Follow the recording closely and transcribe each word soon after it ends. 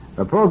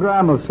The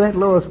program of St.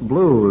 Louis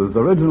Blues,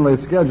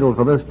 originally scheduled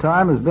for this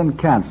time, has been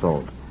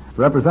canceled.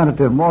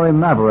 Representative Maury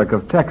Maverick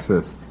of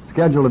Texas,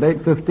 scheduled at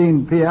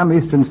 8:15 p.m.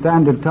 Eastern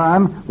Standard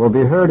Time, will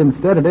be heard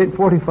instead at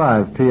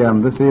 8:45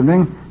 p.m. this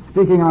evening,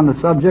 speaking on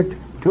the subject,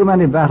 Too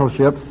Many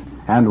Battleships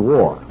and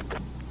War.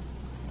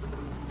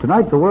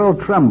 Tonight the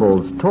world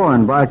trembles,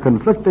 torn by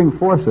conflicting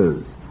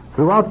forces.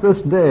 Throughout this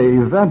day,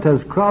 event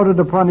has crowded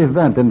upon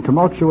event in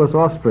tumultuous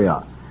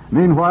Austria.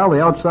 Meanwhile,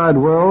 the outside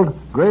world,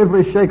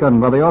 gravely shaken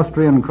by the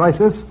Austrian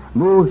crisis,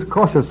 moves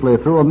cautiously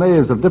through a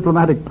maze of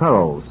diplomatic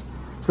perils.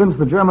 Since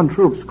the German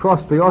troops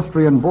crossed the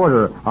Austrian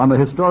border on the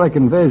historic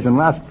invasion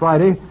last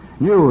Friday,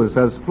 news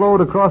has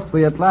flowed across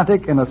the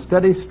Atlantic in a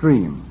steady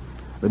stream.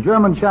 The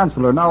German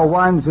Chancellor now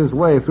winds his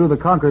way through the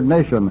conquered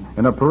nation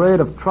in a parade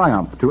of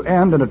triumph to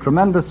end in a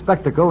tremendous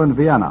spectacle in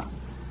Vienna.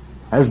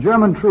 As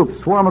German troops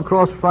swarm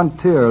across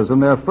frontiers in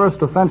their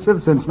first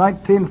offensive since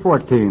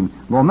 1914,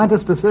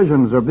 momentous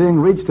decisions are being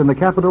reached in the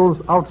capitals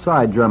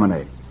outside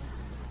Germany.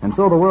 And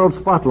so the world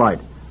spotlight,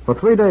 for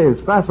 3 days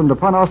fastened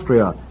upon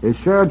Austria, is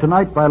shared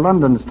tonight by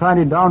London's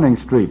tiny Downing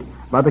Street,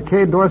 by the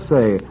Quai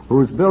d'Orsay,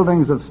 whose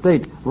buildings of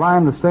state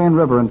line the Seine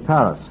River in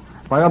Paris,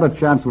 by other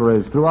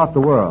chancelleries throughout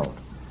the world.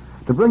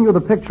 To bring you the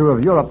picture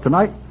of Europe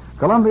tonight,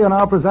 Columbia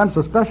now presents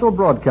a special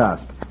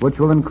broadcast, which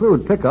will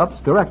include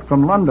pickups direct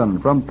from London,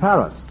 from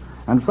Paris,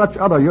 and such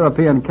other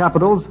European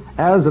capitals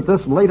as, at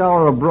this late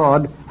hour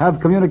abroad,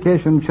 have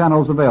communication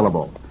channels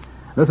available.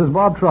 This is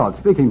Bob Trout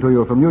speaking to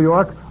you from New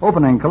York,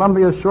 opening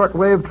Columbia's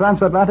shortwave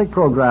transatlantic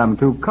program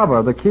to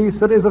cover the key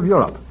cities of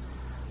Europe.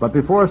 But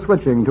before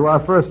switching to our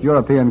first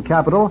European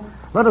capital,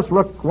 let us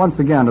look once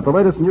again at the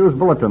latest news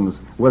bulletins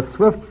with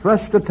swift,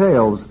 fresh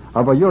details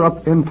of a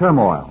Europe in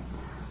turmoil.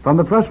 From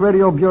the Press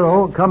Radio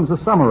Bureau comes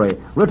a summary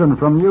written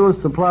from news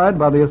supplied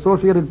by the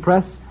Associated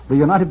Press, the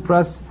United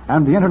Press,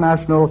 and the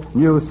International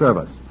News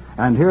Service.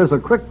 And here's a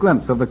quick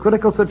glimpse of the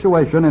critical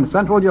situation in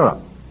Central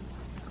Europe.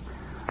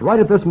 Right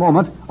at this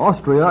moment,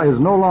 Austria is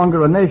no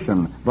longer a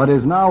nation, but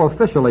is now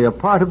officially a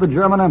part of the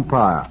German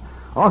Empire.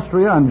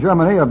 Austria and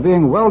Germany are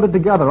being welded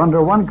together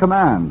under one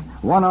command,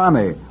 one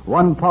army,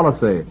 one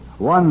policy,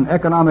 one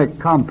economic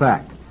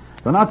compact.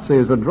 The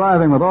Nazis are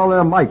driving with all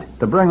their might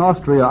to bring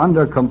Austria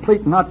under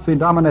complete Nazi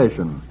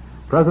domination.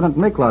 President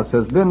Miklas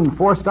has been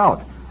forced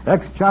out.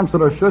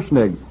 Ex-Chancellor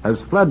Schuschnigg has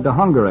fled to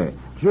Hungary.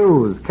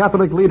 Jews,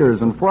 Catholic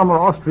leaders, and former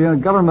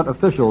Austrian government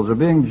officials are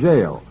being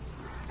jailed.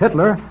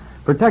 Hitler,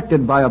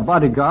 protected by a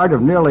bodyguard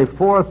of nearly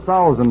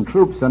 4,000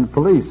 troops and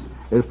police,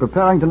 is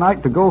preparing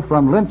tonight to go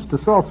from Linz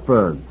to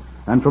Salzburg,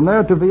 and from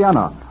there to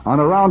Vienna on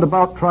a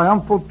roundabout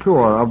triumphal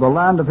tour of the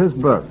land of his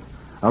birth,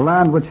 a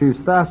land which he's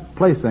fast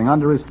placing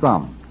under his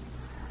thumb.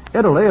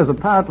 Italy has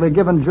apparently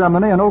given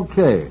Germany an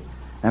okay,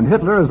 and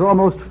Hitler has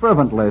almost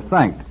fervently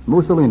thanked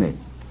Mussolini.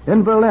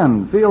 In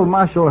Berlin, Field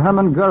Marshal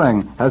Hermann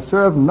Goering has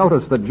served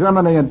notice that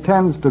Germany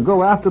intends to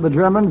go after the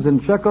Germans in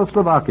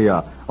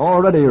Czechoslovakia,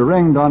 already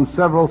ringed on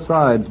several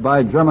sides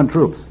by German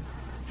troops.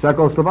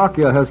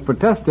 Czechoslovakia has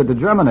protested to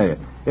Germany.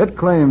 It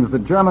claims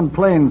that German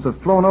planes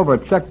have flown over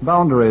Czech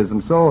boundaries,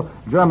 and so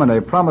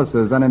Germany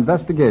promises an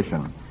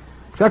investigation.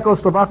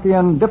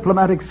 Czechoslovakian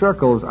diplomatic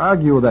circles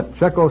argue that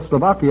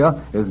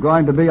Czechoslovakia is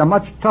going to be a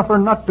much tougher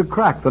nut to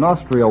crack than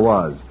Austria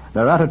was.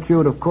 Their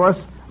attitude, of course,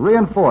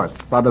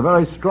 reinforced by the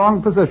very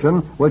strong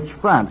position which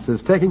France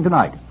is taking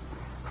tonight.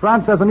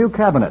 France has a new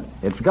cabinet.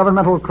 Its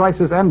governmental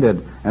crisis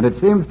ended, and it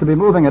seems to be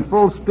moving at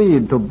full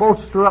speed to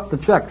bolster up the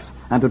Czechs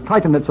and to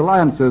tighten its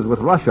alliances with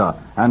Russia,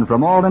 and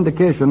from all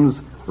indications,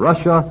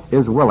 Russia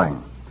is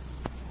willing.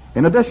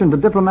 In addition to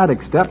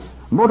diplomatic steps,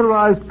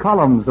 motorized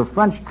columns of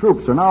French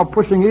troops are now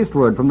pushing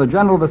eastward from the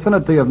general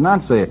vicinity of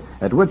Nancy,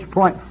 at which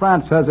point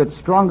France has its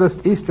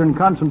strongest eastern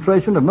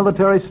concentration of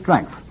military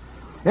strength.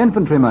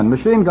 Infantrymen,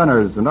 machine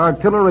gunners, and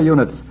artillery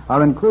units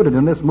are included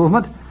in this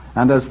movement,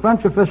 and as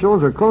French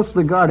officials are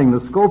closely guarding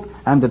the scope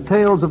and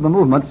details of the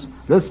movements,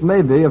 this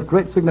may be of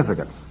great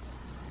significance.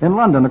 In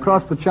London,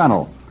 across the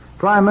Channel,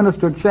 Prime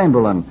Minister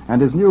Chamberlain and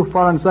his new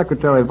Foreign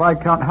Secretary,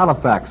 Viscount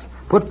Halifax,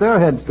 put their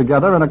heads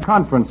together in a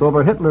conference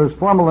over Hitler's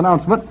formal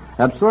announcement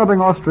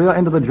absorbing Austria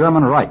into the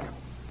German Reich.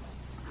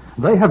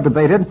 They have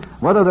debated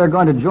whether they're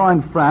going to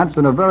join France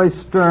in a very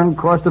stern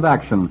course of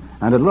action,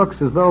 and it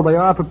looks as though they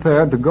are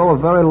prepared to go a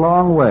very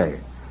long way.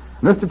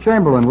 Mr.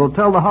 Chamberlain will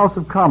tell the House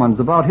of Commons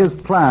about his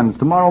plans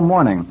tomorrow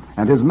morning,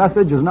 and his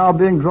message is now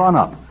being drawn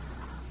up.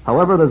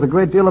 However, there's a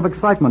great deal of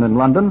excitement in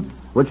London,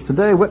 which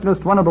today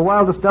witnessed one of the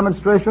wildest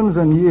demonstrations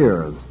in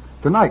years.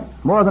 Tonight,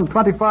 more than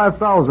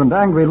 25,000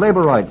 angry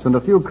laborites and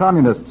a few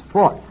communists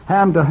fought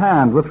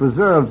hand-to-hand with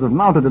reserves of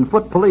mounted and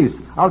foot police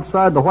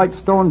outside the white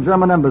stone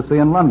German embassy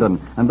in London,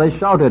 and they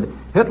shouted,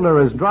 "Hitler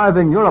is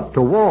driving Europe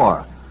to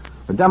war."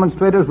 The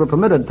demonstrators were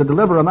permitted to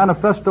deliver a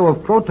manifesto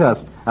of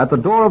protest at the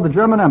door of the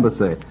German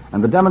embassy,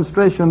 and the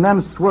demonstration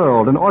then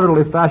swirled in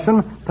orderly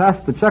fashion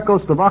past the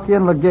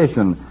Czechoslovakian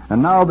legation,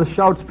 and now the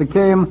shouts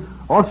became,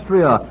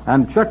 "Austria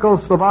and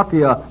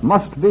Czechoslovakia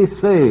must be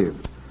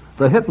saved.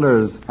 The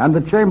Hitlers and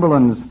the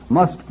Chamberlains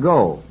must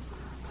go."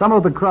 Some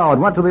of the crowd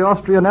went to the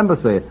Austrian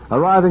embassy,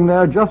 arriving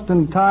there just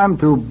in time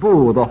to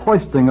boo the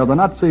hoisting of the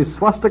Nazi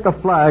swastika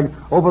flag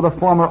over the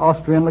former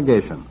Austrian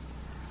legation.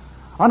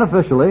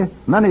 Unofficially,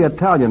 many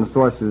Italian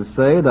sources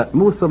say that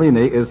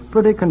Mussolini is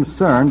pretty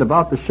concerned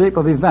about the shape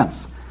of events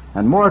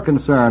and more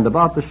concerned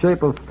about the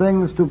shape of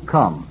things to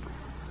come.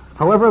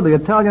 However, the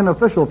Italian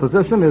official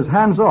position is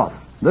hands-off,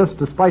 this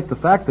despite the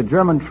fact that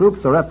German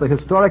troops are at the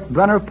historic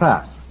Brenner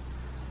Pass.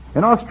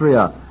 In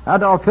Austria,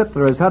 Adolf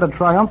Hitler has had a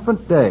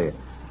triumphant day,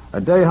 a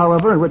day,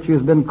 however, in which he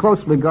has been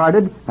closely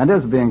guarded and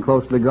is being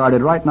closely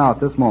guarded right now at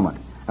this moment,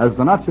 as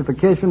the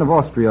Nazification of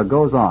Austria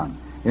goes on.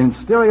 In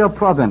Styria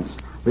province,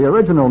 the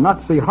original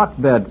Nazi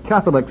hotbed,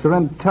 Catholics are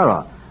in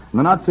terror.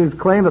 The Nazis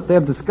claim that they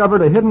have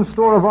discovered a hidden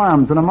store of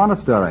arms in a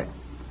monastery.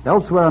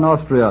 Elsewhere in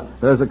Austria,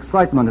 there's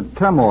excitement and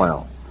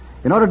turmoil.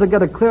 In order to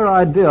get a clear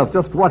idea of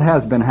just what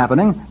has been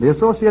happening, the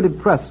Associated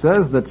Press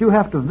says that you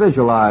have to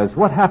visualize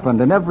what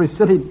happened in every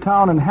city,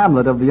 town, and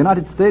hamlet of the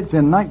United States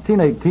in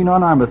 1918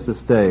 on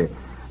Armistice Day.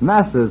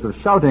 Masses of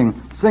shouting,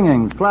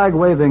 singing,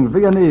 flag-waving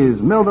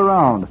Viennese milled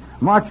around,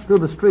 marched through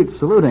the streets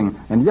saluting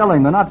and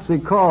yelling the Nazi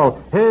call,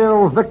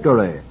 "Hail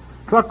Victory!"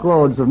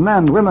 Truckloads of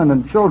men, women,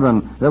 and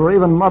children, there were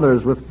even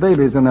mothers with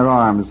babies in their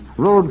arms,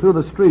 rode through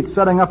the streets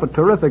setting up a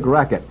terrific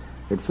racket.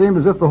 It seemed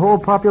as if the whole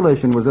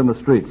population was in the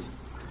streets.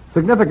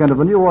 Significant of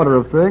the new order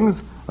of things,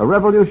 a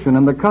revolution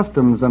in the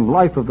customs and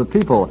life of the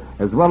people,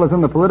 as well as in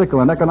the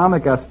political and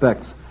economic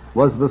aspects,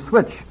 was the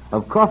switch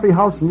of coffee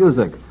house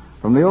music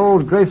from the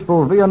old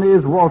graceful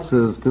Viennese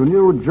waltzes to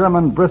new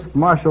German brisk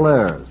martial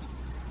airs.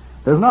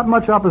 There's not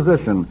much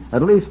opposition,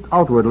 at least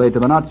outwardly,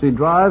 to the Nazi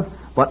drive,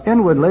 but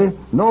inwardly,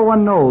 no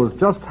one knows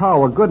just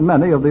how a good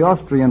many of the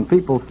Austrian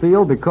people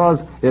feel, because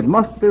it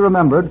must be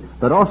remembered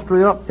that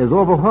Austria is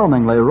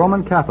overwhelmingly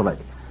Roman Catholic,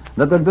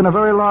 that there'd been a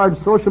very large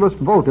socialist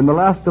vote in the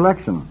last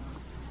election.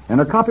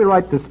 In a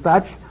copyright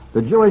dispatch,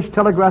 the Jewish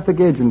Telegraphic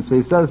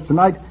Agency says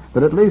tonight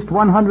that at least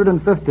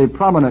 150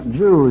 prominent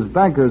Jews,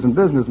 bankers, and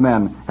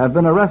businessmen have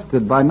been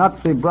arrested by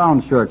Nazi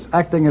brown shirts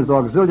acting as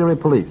auxiliary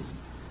police.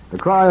 The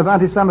cry of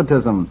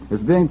anti-Semitism is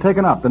being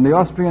taken up in the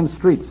Austrian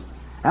streets.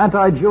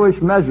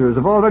 Anti-Jewish measures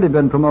have already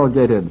been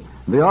promulgated.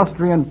 The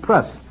Austrian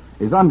press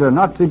is under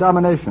Nazi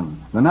domination.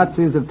 The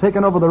Nazis have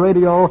taken over the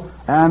radio,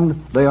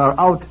 and they are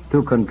out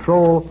to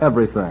control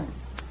everything.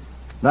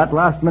 That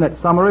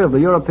last-minute summary of the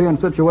European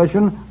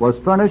situation was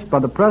furnished by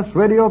the Press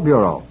Radio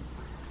Bureau.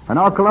 And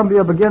now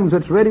Columbia begins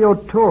its radio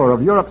tour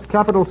of Europe's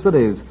capital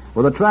cities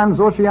with a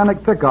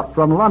transoceanic pickup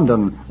from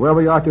London, where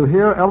we are to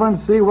hear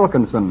Ellen C.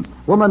 Wilkinson,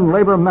 woman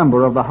labor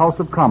member of the House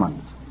of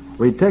Commons.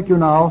 We take you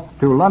now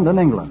to London,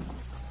 England.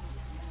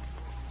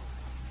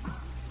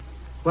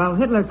 While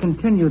Hitler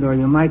continued, or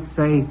you might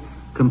say,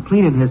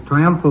 completed his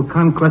triumphal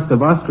conquest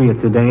of Austria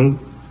today,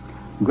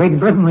 Great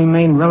Britain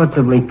remained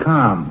relatively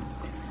calm.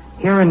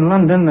 Here in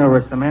London, there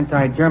were some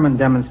anti-German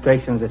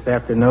demonstrations this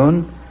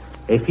afternoon,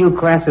 a few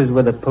clashes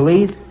with the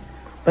police,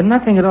 but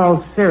nothing at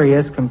all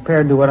serious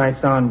compared to what I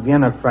saw in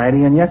Vienna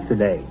Friday and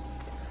yesterday.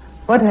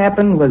 What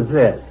happened was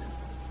this.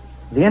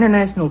 The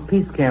International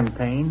Peace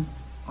Campaign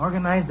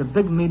organized a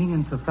big meeting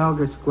in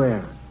Trafalgar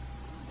Square.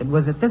 It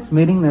was at this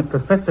meeting that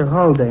Professor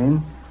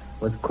Haldane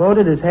was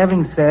quoted as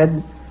having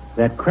said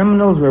that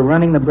criminals were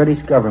running the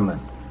British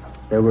government.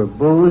 There were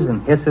boos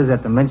and hisses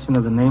at the mention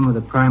of the name of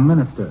the Prime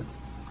Minister.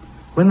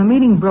 When the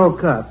meeting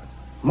broke up,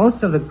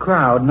 most of the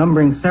crowd,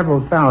 numbering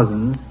several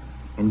thousands,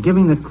 and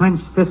giving the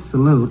clenched fist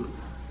salute,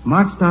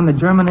 marched on the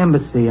German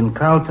embassy in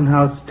Carlton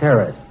House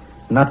Terrace,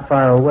 not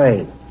far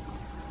away.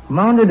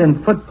 Mounted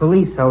and foot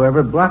police,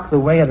 however, blocked the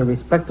way at a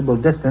respectable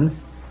distance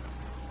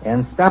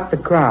and stopped the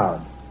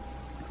crowd.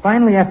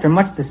 Finally, after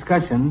much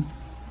discussion,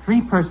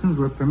 3 persons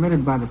were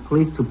permitted by the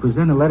police to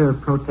present a letter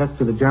of protest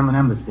to the German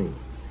embassy.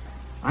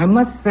 I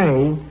must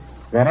say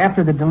that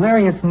after the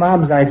delirious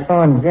mobs I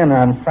saw in Vienna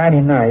on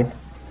Friday night,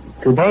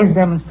 today's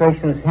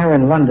demonstrations here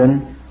in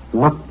London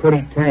look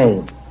pretty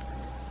tame.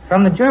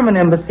 From the German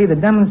embassy, the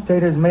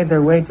demonstrators made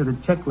their way to the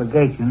Czech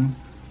legation,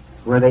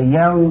 where they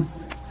yelled,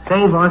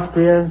 "Save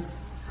Austria,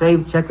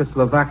 save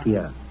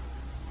Czechoslovakia."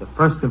 The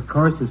first, of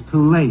course, is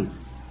too late.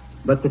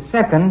 But the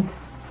second,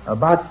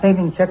 about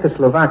saving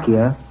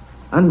Czechoslovakia,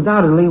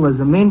 undoubtedly was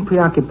the main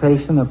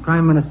preoccupation of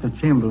Prime Minister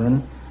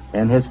Chamberlain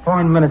and his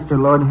Foreign Minister,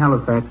 Lord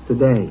Halifax,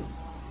 today.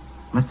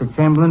 Mr.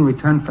 Chamberlain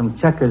returned from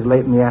Chequers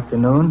late in the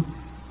afternoon,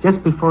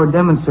 just before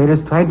demonstrators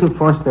tried to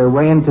force their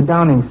way into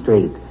Downing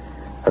Street.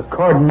 A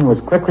cordon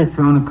was quickly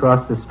thrown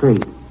across the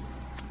street.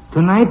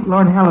 Tonight,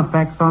 Lord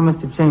Halifax saw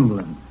Mr.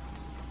 Chamberlain,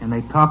 and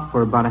they talked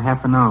for about a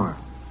half an hour.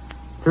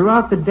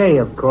 Throughout the day,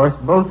 of course,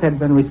 both had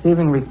been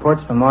receiving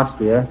reports from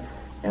Austria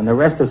and the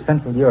rest of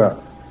Central Europe.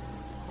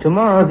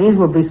 Tomorrow, these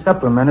will be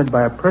supplemented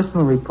by a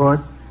personal report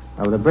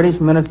of the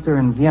British minister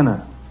in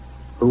Vienna,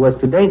 who was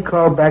today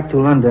called back to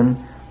London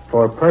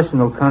for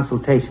personal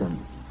consultation.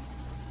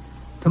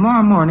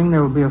 Tomorrow morning,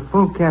 there will be a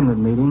full cabinet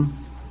meeting,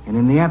 and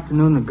in the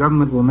afternoon, the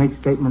government will make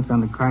statements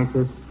on the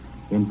crisis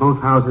in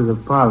both houses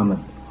of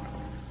Parliament.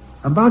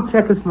 About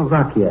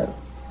Czechoslovakia,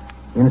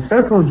 in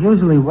circles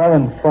usually well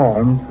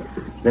informed,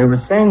 they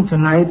were saying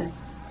tonight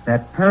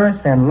that Paris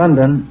and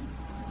London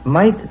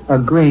might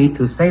agree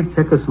to save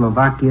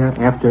Czechoslovakia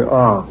after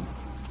all.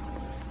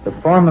 The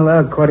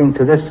formula, according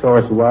to this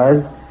source,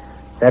 was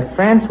that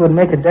France would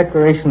make a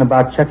declaration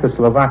about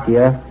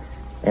Czechoslovakia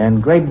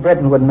and Great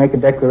Britain would make a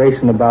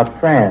declaration about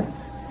France.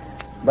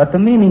 But the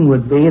meaning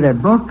would be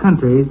that both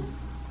countries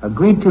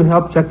agreed to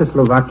help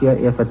Czechoslovakia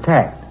if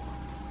attacked.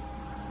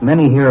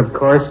 Many here, of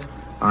course,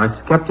 are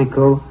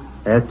skeptical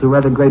as to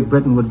whether Great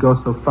Britain would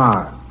go so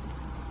far.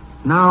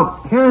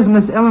 Now, here's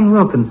Miss Ellen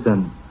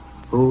Wilkinson,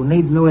 who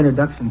needs no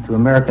introduction to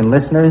American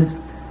listeners,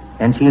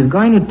 and she is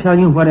going to tell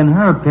you what, in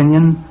her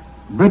opinion,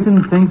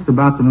 Britain thinks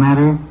about the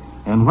matter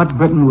and what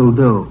Britain will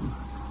do.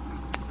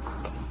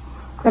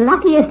 The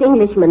luckiest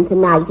Englishman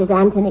tonight is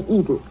Anthony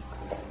Eden.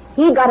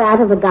 He got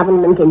out of the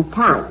government in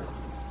time.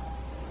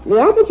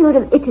 The attitude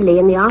of Italy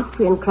in the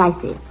Austrian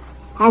crisis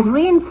has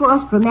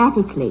reinforced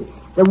dramatically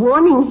the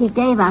warning he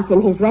gave us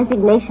in his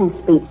resignation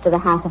speech to the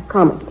House of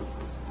Commons.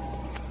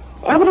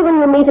 Everyone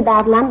will meet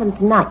about London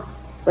tonight,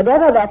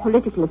 whatever their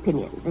political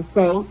opinions, is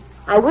saying,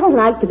 I wouldn't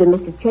like to be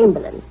Mr.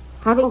 Chamberlain,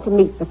 having to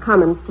meet the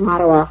Commons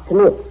tomorrow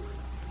afternoon.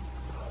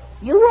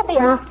 You will be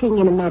asking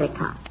in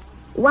America,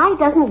 why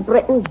doesn't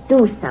Britain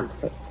do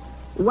something?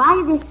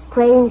 Why this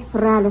strange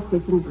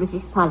paralysis in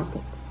British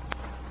politics?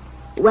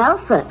 Well,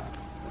 first,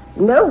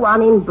 no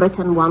one in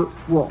Britain wants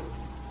war.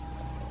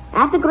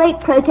 At the great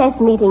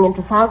protest meeting in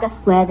Trafalgar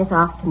Square this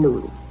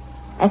afternoon,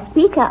 a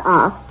speaker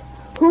asked,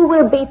 who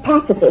will be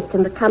pacifist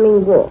in the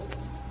coming war?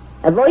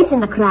 A voice in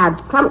the crowd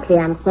promptly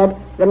answered,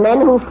 the men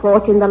who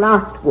fought in the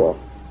last war.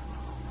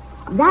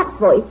 That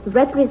voice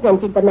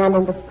represented the man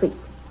in the street.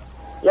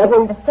 Yet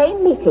in the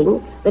same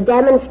meeting, the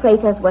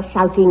demonstrators were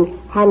shouting,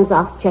 hands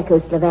off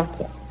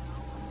Czechoslovakia.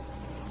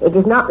 It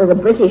is not that the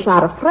British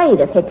are afraid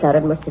of Hitler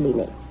and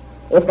Mussolini.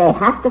 If they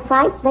have to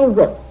fight, they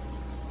will.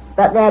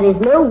 But there is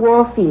no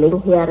war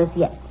feeling here as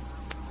yet.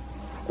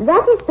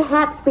 That is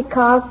perhaps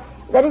because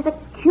there is a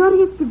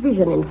curious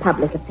division in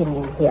public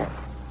opinion here.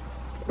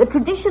 The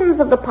traditions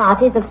of the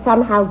parties have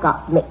somehow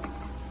got mixed.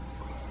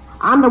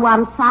 On the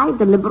one side,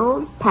 the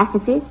liberals,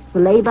 pacifists, the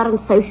Labour and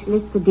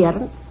Socialist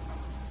adherents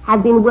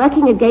have been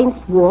working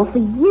against war for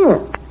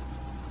years.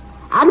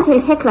 Until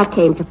Hitler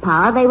came to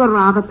power, they were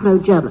rather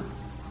pro-German.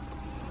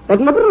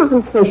 But liberals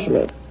and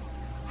socialists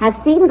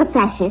have seen the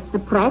fascists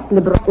suppress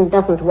Britain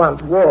doesn't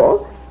want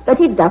war, but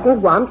it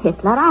doesn't want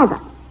Hitler either.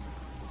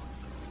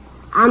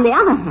 On the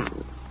other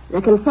hand,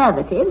 the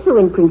conservatives, who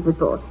in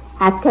principle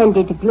have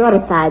tended to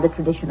glorify the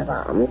tradition of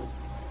arms,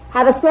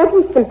 have a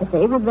certain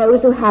sympathy with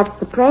those who have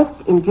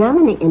suppressed in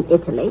Germany and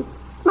Italy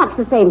much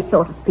the same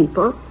sort of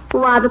people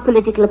who are the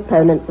political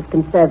opponents of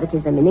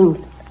conservatism in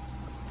England.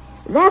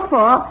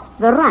 Therefore,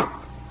 the right,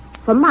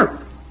 for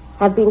months,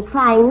 have been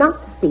trying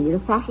not to see the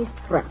fascist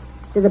threat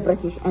to the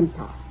British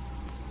Empire.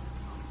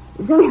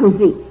 So you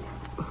see,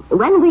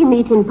 when we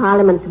meet in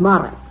Parliament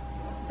tomorrow,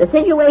 the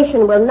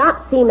situation will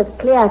not seem as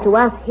clear to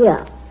us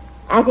here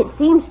as it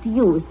seems to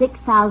you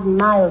 6,000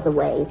 miles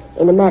away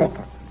in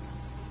America.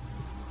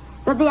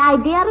 But the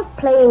idea of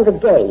playing the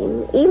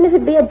game, even if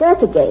it be a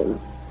dirty game,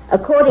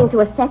 according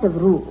to a set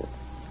of rules,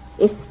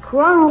 is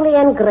strongly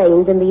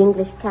ingrained in the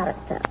English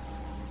character.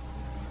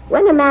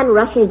 When a man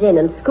rushes in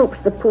and scoops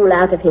the pool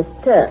out of his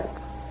turn,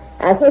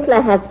 as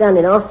Hitler has done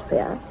in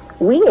Austria,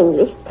 we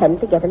English tend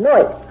to get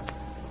annoyed.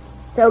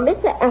 So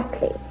Mr.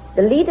 Attlee,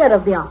 the leader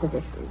of the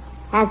opposition,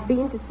 has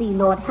been to see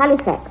Lord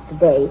Halifax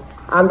today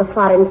on the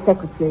Foreign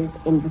Secretary's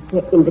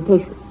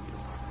invitation.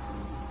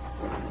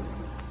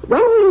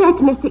 When we let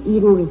Mr.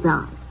 Eden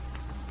resign,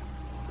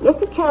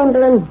 Mr.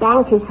 Chamberlain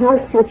banked his whole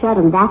future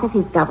and that of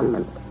his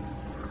government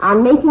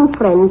on making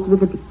friends with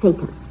the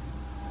dictators.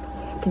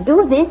 To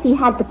do this, he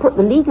had to put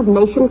the League of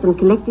Nations and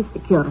collective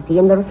security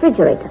in the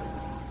refrigerator.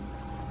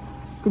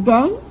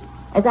 Today,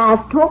 as I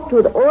have talked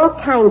with all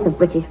kinds of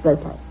British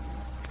voters,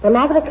 from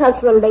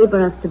agricultural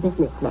labourers to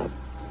businessmen,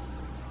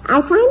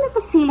 I find that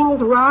the feeling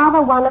is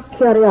rather one of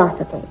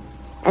curiosity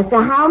as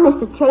to how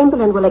Mr.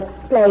 Chamberlain will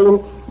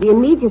explain the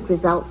immediate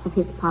results of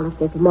his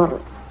policy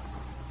tomorrow.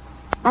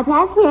 But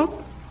as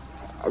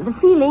yet, the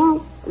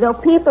feeling, though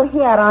people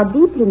here are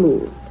deeply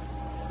moved,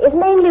 is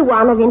mainly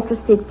one of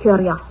interested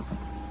curiosity.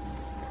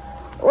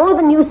 All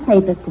the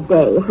newspapers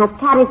today have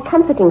carried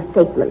comforting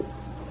statements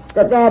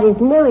that there is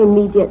no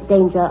immediate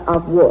danger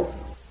of war.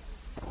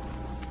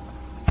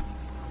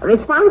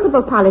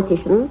 Responsible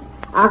politicians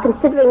are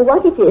considering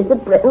what it is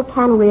that Britain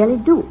can really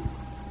do.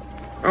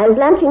 I was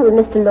lunching with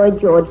Mr. Lloyd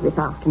George this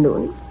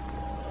afternoon.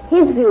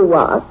 His view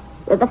was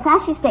that the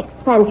fascist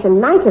expansion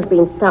might have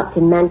been stopped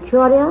in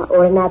Manchuria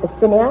or in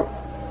Abyssinia,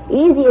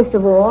 easiest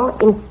of all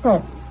in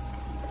Spain,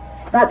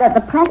 but that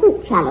the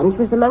present challenge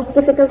was the most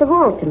difficult of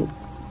all to meet.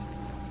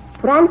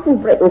 France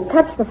and Britain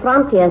touched the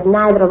frontiers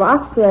neither of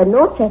Austria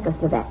nor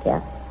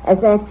Czechoslovakia as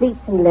their fleets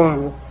and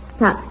lands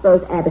touched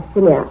both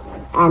Abyssinia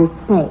and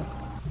Spain.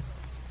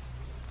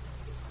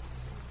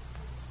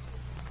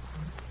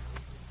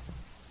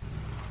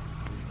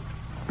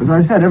 As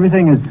I said,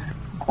 everything is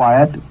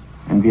quiet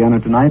in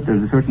Vienna tonight.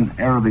 There's a certain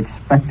air of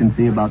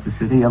expectancy about the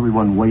city,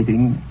 everyone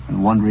waiting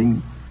and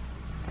wondering.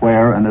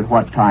 where and at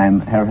what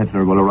time Herr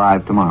Hitler will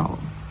arrive tomorrow.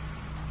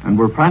 And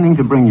we're planning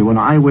to bring you an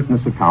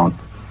eyewitness account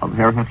of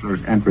Herr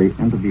Hitler's entry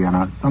into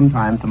Vienna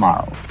sometime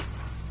tomorrow.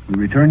 We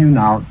return you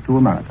now to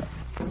America.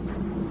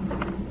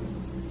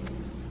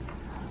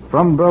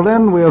 From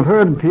Berlin, we have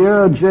heard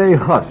Pierre J.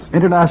 Huss,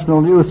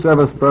 International News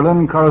Service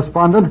Berlin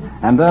correspondent,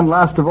 and then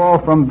last of all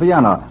from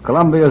Vienna,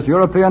 Columbia's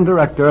European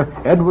Director,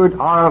 Edward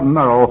R.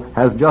 Murrow,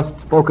 has just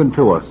spoken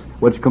to us,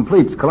 which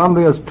completes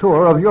Columbia's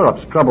tour of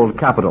Europe's troubled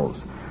capitals.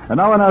 And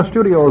now in our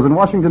studios in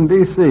Washington,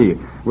 D.C.,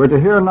 we're to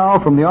hear now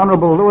from the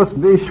Honorable Louis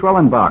B.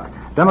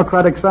 Schwellenbach,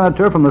 Democratic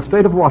Senator from the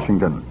state of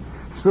Washington.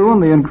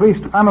 Soon, the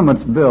increased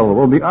armaments bill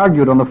will be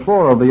argued on the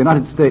floor of the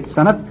United States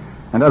Senate,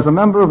 and as a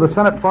member of the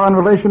Senate Foreign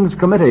Relations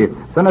Committee,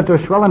 Senator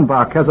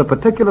Schwellenbach has a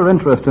particular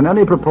interest in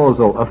any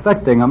proposal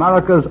affecting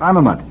America's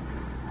armament.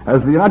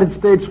 As the United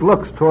States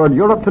looks toward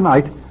Europe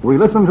tonight, we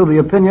listen to the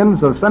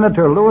opinions of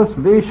Senator Louis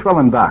V.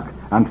 Schwellenbach,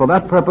 and for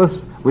that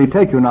purpose, we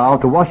take you now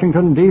to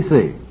Washington,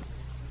 D.C.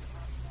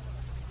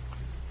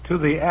 To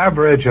the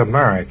average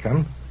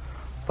American,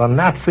 the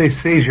Nazi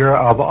seizure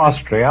of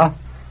Austria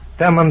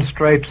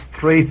demonstrates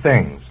three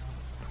things.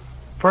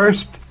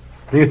 First,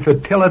 the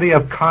futility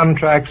of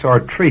contracts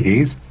or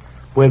treaties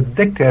with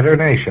dictator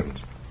nations.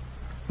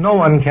 No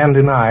one can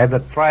deny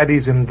that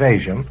Friday's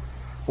invasion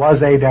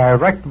was a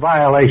direct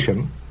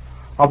violation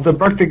of the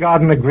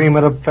Berchtesgaden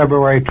Agreement of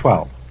February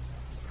 12.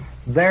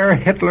 There,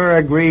 Hitler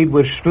agreed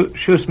with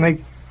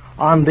Schuschnigg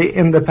on the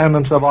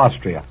independence of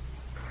Austria.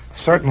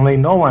 Certainly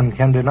no one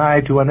can deny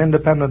to an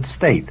independent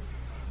state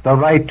the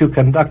right to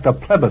conduct a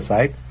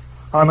plebiscite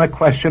on a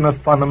question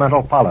of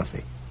fundamental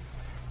policy.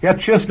 Yet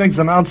Schuschnigg's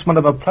announcement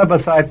of a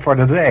plebiscite for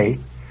today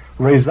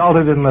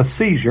resulted in the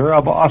seizure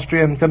of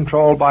Austrian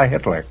control by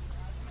Hitler.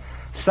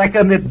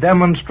 Second, it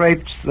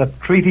demonstrates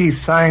that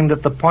treaties signed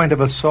at the point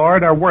of a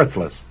sword are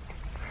worthless.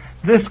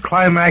 This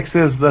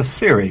climaxes the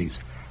series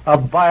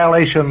of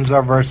violations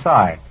of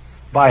Versailles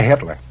by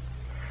Hitler.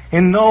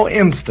 In no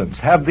instance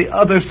have the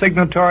other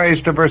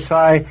signatories to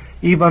Versailles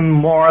even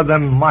more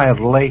than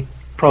mildly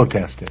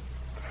protested.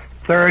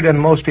 Third, and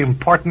most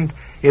important,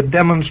 it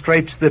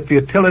demonstrates the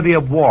futility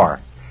of war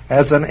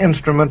as an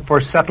instrument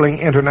for settling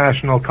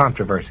international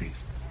controversies.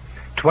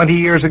 20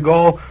 years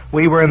ago,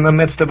 we were in the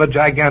midst of a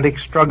gigantic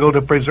struggle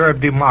to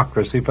preserve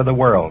democracy for the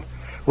world.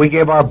 We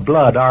gave our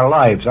blood, our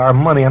lives, our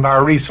money, and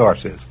our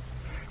resources.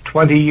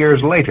 20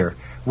 years later,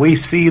 we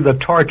see the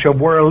torch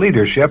of world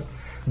leadership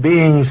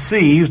being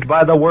seized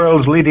by the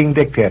world's leading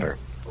dictator.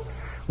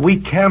 We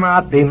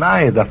cannot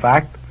deny the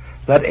fact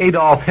that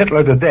Adolf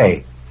Hitler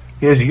today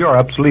is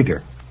Europe's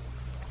leader.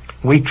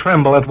 We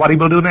tremble at what he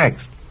will do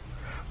next.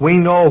 We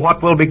know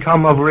what will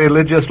become of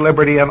religious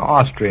liberty in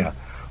Austria,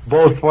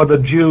 both for the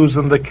Jews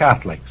and the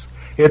Catholics.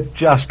 It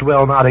just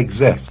will not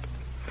exist.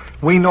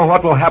 We know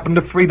what will happen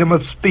to freedom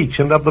of speech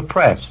and of the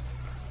press.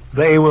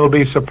 They will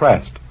be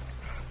suppressed.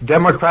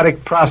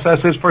 Democratic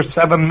processes for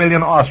 7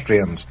 million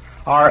Austrians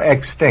are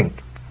extinct.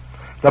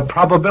 The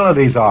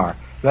probabilities are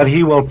that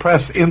he will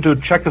press into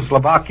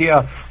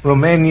Czechoslovakia,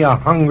 Romania,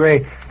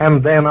 Hungary,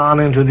 and then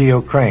on into the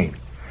Ukraine.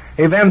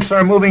 Events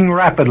are moving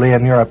rapidly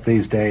in Europe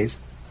these days.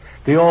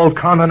 The old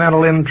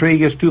continental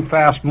intrigue is too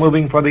fast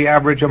moving for the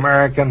average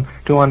American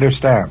to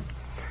understand.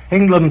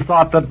 England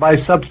thought that by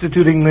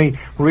substituting the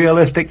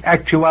realistic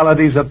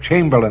actualities of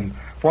Chamberlain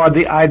for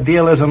the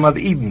idealism of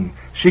Eden,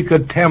 she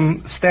could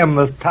stem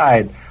the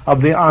tide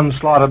of the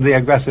onslaught of the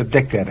aggressive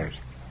dictators.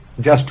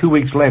 Just 2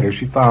 weeks later,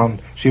 she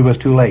found she was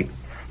too late.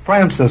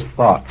 Francis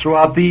thought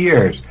throughout the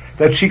years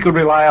that she could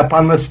rely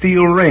upon the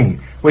steel ring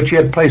which he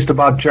had placed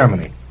about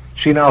Germany.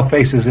 She now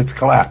faces its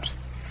collapse.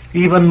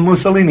 Even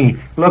Mussolini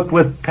looked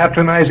with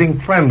patronizing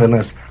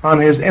friendliness on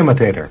his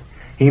imitator.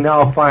 He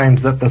now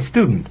finds that the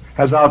student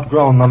has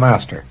outgrown the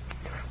master.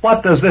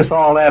 What does this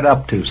all add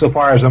up to so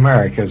far as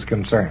America is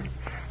concerned?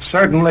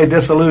 Certainly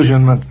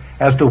disillusionment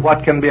as to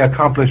what can be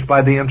accomplished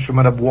by the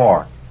instrument of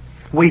war.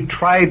 We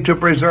tried to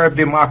preserve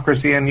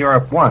democracy in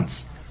Europe once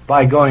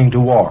by going to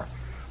war.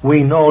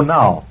 We know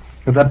now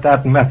that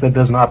that method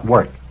does not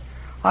work.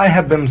 I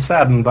have been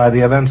saddened by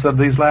the events of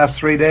these last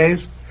 3 days,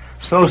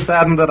 so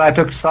saddened that I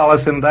took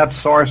solace in that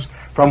source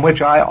from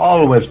which I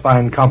always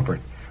find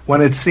comfort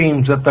when it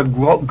seems that the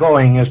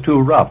going is too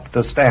rough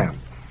to stand.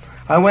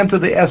 I went to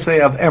the essay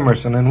of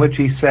Emerson in which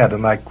he said,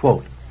 and I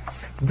quote,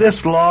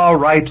 "This law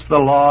writes the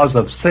laws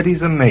of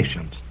cities and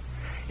nations.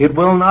 It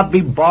will not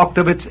be balked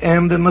of its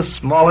end in the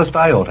smallest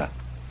iota.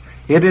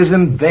 It is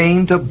in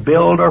vain to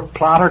build or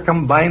plot or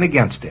combine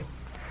against it.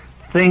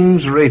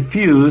 Things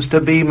refuse to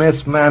be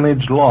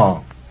mismanaged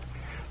long.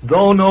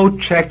 Though no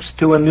checks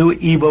to a new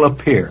evil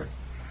appear,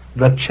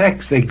 the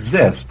checks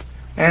exist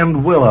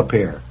and will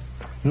appear.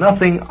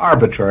 Nothing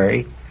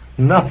arbitrary,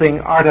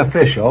 nothing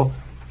artificial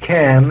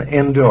can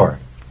endure."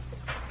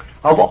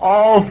 Of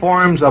all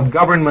forms of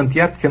government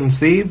yet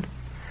conceived,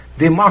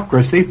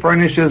 democracy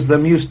furnishes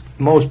the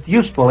most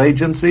useful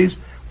agencies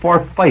for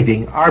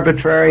fighting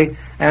arbitrary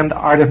and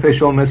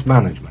artificial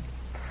mismanagement.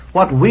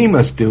 What we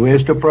must do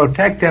is to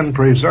protect and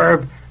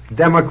preserve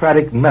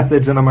democratic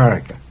methods in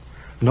America.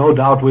 No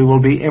doubt we will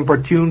be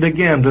importuned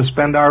again to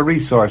spend our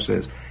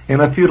resources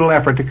in a futile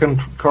effort to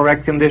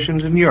correct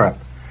conditions in Europe.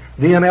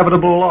 The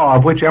inevitable law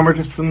of which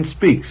Emerson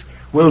speaks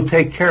will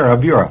take care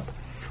of Europe.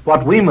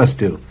 What we must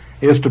do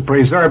is to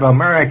preserve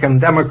American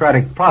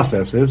democratic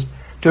processes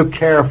to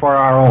care for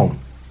our own.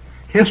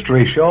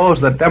 History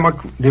shows that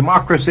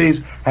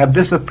democracies have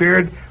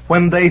disappeared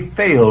when they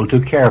fail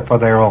to care for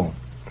their own.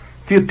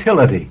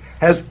 Futility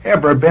has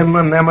ever been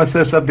the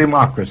nemesis of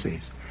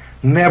democracies.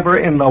 Never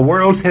in the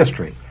world's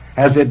history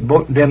has it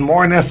been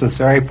more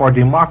necessary for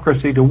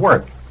democracy to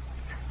work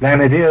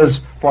than it is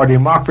for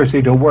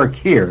democracy to work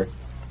here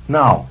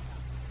now.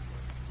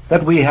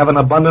 That we have an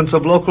abundance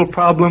of local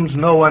problems,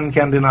 no one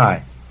can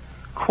deny.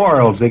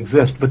 Quarrels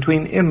exist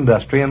between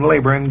industry and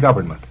labor and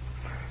government.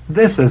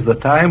 This is the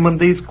time when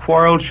these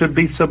quarrels should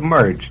be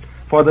submerged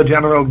for the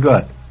general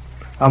good.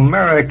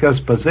 America's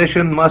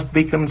position must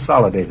be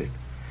consolidated.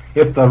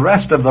 If the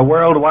rest of the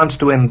world wants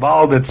to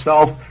involve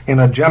itself in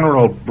a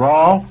general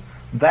brawl,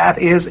 that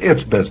is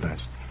its business.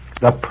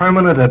 The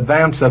permanent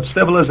advance of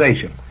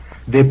civilization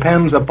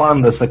depends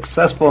upon the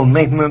successful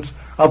maintenance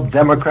of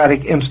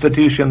democratic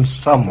institutions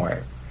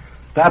somewhere.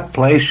 That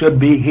place should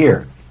be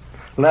here.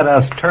 Let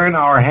us turn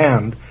our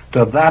hand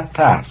to that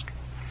task.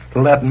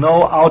 Let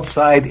no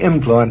outside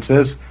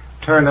influences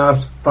turn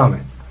us from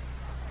it.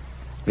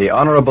 The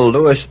Honorable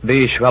Louis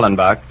B.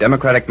 Schwellenbach,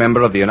 Democratic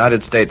member of the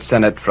United States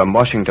Senate from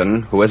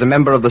Washington, who is a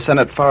member of the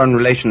Senate Foreign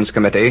Relations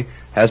Committee,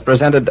 has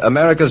presented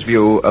America's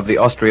view of the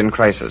Austrian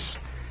crisis.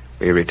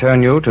 We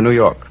return you to New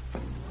York.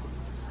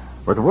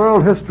 With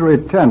world history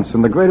tense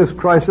in the greatest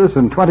crisis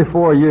in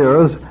 24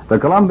 years, the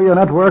Columbia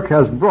Network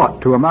has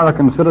brought to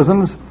American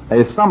citizens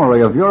a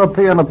summary of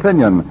European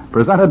opinion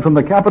presented from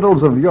the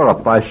capitals of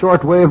Europe by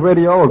shortwave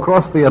radio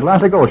across the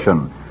Atlantic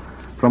Ocean.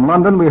 From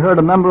London, we heard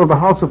a member of the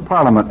House of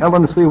Parliament,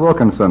 Ellen C.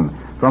 Wilkinson.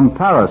 From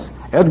Paris,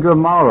 Edgar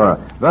Maurer,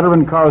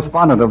 veteran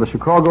correspondent of the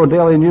Chicago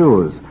Daily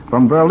News.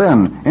 From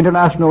Berlin,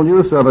 International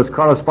News Service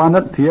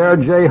correspondent Pierre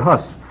J.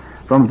 Huss.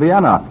 From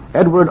Vienna,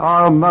 Edward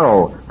R.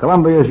 Murrow,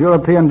 Columbia's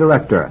European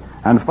director.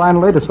 And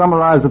finally, to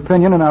summarize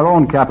opinion in our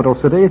own capital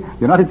city,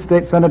 United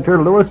States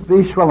Senator Louis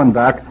B.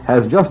 Schwellenbach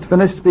has just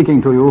finished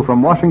speaking to you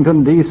from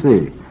Washington,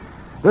 D.C.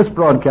 This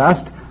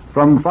broadcast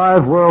from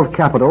 5 world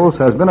capitals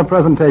has been a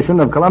presentation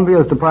of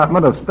Columbia's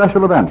Department of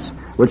Special Events,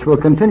 which will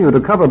continue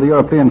to cover the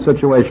European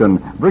situation,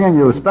 bringing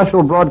you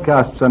special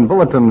broadcasts and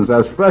bulletins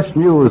as fresh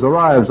news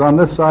arrives on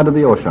this side of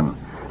the ocean.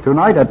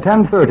 Tonight at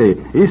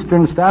 10:30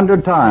 Eastern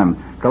Standard Time,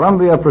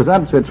 Columbia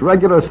presents its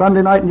regular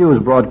Sunday night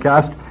news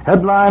broadcast,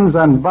 Headlines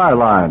and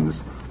Bylines,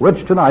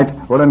 which tonight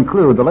will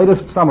include the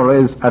latest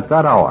summaries at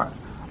that hour.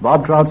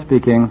 Bob Trout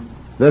speaking.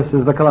 This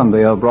is the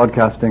Columbia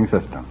Broadcasting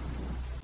System.